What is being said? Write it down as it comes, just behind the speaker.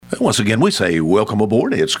Once again, we say welcome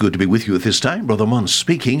aboard. It's good to be with you at this time. Brother Munn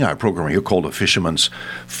speaking. Our program here called A Fisherman's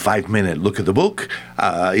 5-Minute Look at the Book.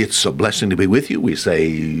 It's a blessing to be with you. We say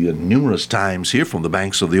numerous times here from the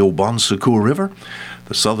banks of the old Bon Secour River,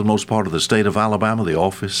 the southernmost part of the state of Alabama, the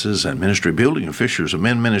offices and ministry building of Fishers of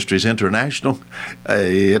Men Ministries International.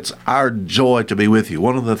 It's our joy to be with you.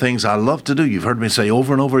 One of the things I love to do, you've heard me say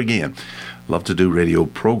over and over again, love to do radio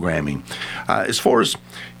programming. As far as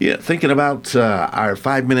thinking about our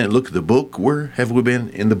 5-minute look at the book, where have we been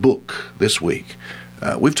in the book this week?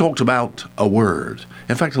 We've talked about a word.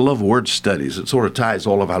 In fact, I love word studies. It sort of ties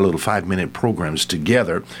all of our little 5-minute programs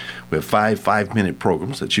together. We have 5-minute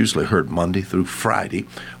programs that's usually heard Monday through Friday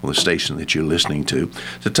on the station that you're listening to.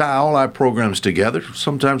 To tie all our programs together,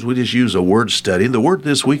 sometimes we just use a word study. The word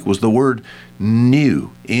this week was the word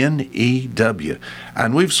new, N-E-W.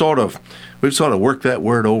 And we've sort of worked that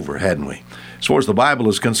word over, hadn't we? As far as the Bible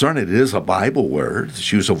is concerned, it is a Bible word.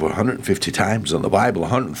 It's used over 150 times in the Bible,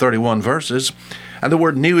 131 verses. And the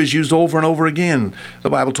word new is used over and over again.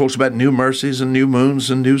 The Bible talks about new mercies and new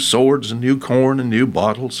moons and new swords and new corn and new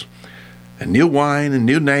bottles and new wine and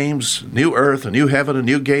new names, new earth, a new heaven, a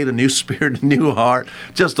new gate, a new spirit, a new heart.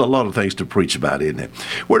 Just a lot of things to preach about, isn't it?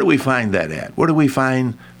 Where do we find that at? Where do we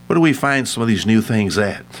find some of these new things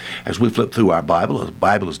at? As we flip through our Bible, the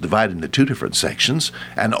Bible is divided into two different sections,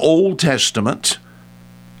 an Old Testament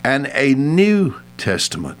and a New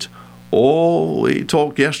Testament. Oh, we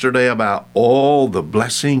talked yesterday about all the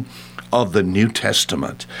blessing of the New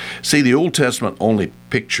Testament. See, the Old Testament only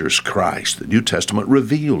pictures Christ. The New Testament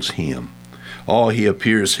reveals Him. Oh, He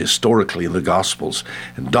appears historically in the Gospels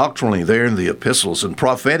and doctrinally there in the epistles and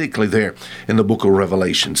prophetically there in the book of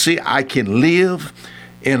Revelation. See, I can live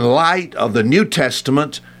in light of the New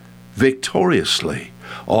Testament victoriously.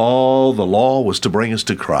 All the law was to bring us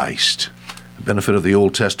to Christ. The benefit of the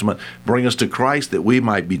Old Testament, bring us to Christ that we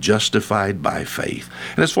might be justified by faith.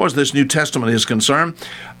 And as far as this New Testament is concerned,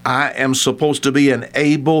 I am supposed to be an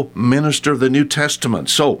able minister of the New Testament.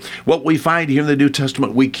 So what we find here in the New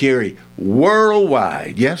Testament, we carry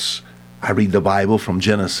worldwide. Yes, I read the Bible from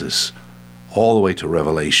Genesis all the way to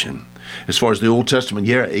Revelation. As far as the Old Testament,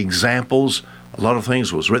 examples, a lot of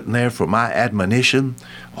things was written there for my admonition,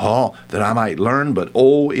 that I might learn. But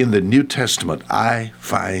in the New Testament, I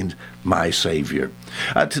find my Savior.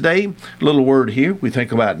 Today, a little word here, we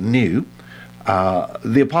think about new.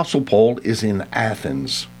 The Apostle Paul is in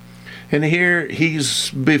Athens. And here he's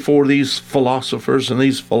before these philosophers, and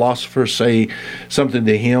these philosophers say something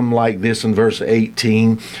to him like this in verse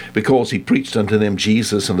 18, because he preached unto them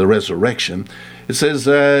Jesus and the resurrection. It says,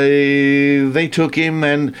 they took him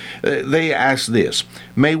and they asked this,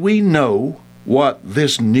 may we know what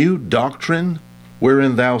this new doctrine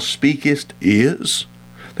wherein thou speakest is?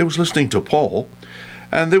 They was listening to Paul,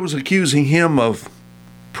 and they was accusing him of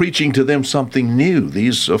preaching to them something new.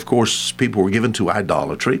 These, of course, people were given to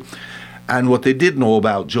idolatry. And what they did know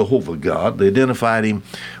about Jehovah God, they identified him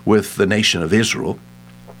with the nation of Israel.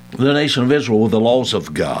 The nation of Israel with the laws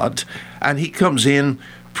of God. And he comes in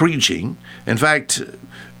preaching. In fact,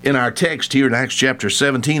 in our text here in Acts chapter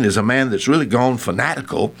 17 is a man that's really gone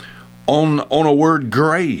fanatical on a word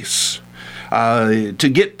grace. To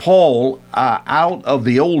get Paul out of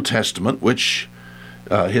the Old Testament, which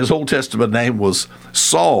his Old Testament name was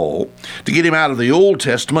Saul. To get him out of the Old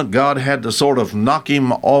Testament, God had to sort of knock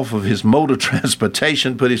him off of his mode of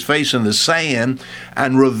transportation, put his face in the sand,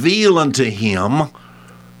 and reveal unto him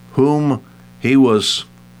whom he was,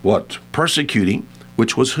 persecuting,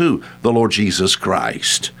 which was who? The Lord Jesus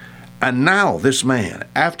Christ. And now this man,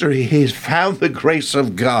 after he's found the grace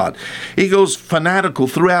of God, he goes fanatical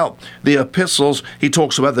throughout the epistles. He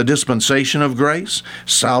talks about the dispensation of grace,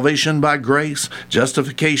 salvation by grace,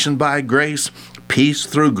 justification by grace, peace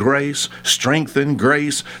through grace, strength in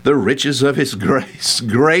grace, the riches of His grace,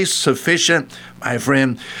 grace sufficient. My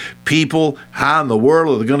friend, people, how in the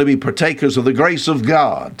world are they going to be partakers of the grace of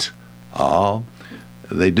God?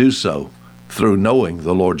 They do so through knowing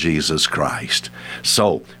the Lord Jesus Christ.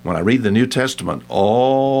 So when I read the New Testament,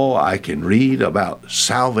 I can read about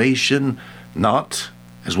salvation, not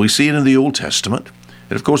as we see it in the Old Testament.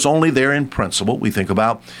 And of course, only there in principle. We think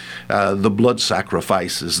about the blood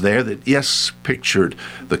sacrifices there that, yes, pictured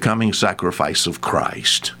the coming sacrifice of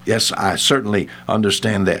Christ. Yes, I certainly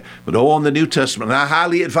understand that. But in the New Testament, I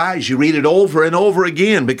highly advise you read it over and over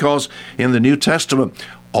again, because in the New Testament,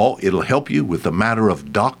 it'll help you with the matter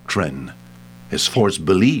of doctrine. As far as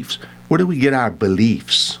beliefs, where do we get our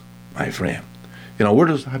beliefs, my friend? Where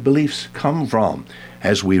does our beliefs come from?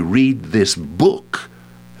 As we read this book,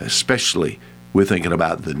 especially, we're thinking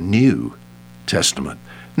about the New Testament.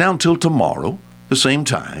 Now until tomorrow, the same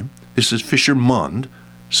time, this is Fisher Munn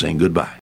saying goodbye.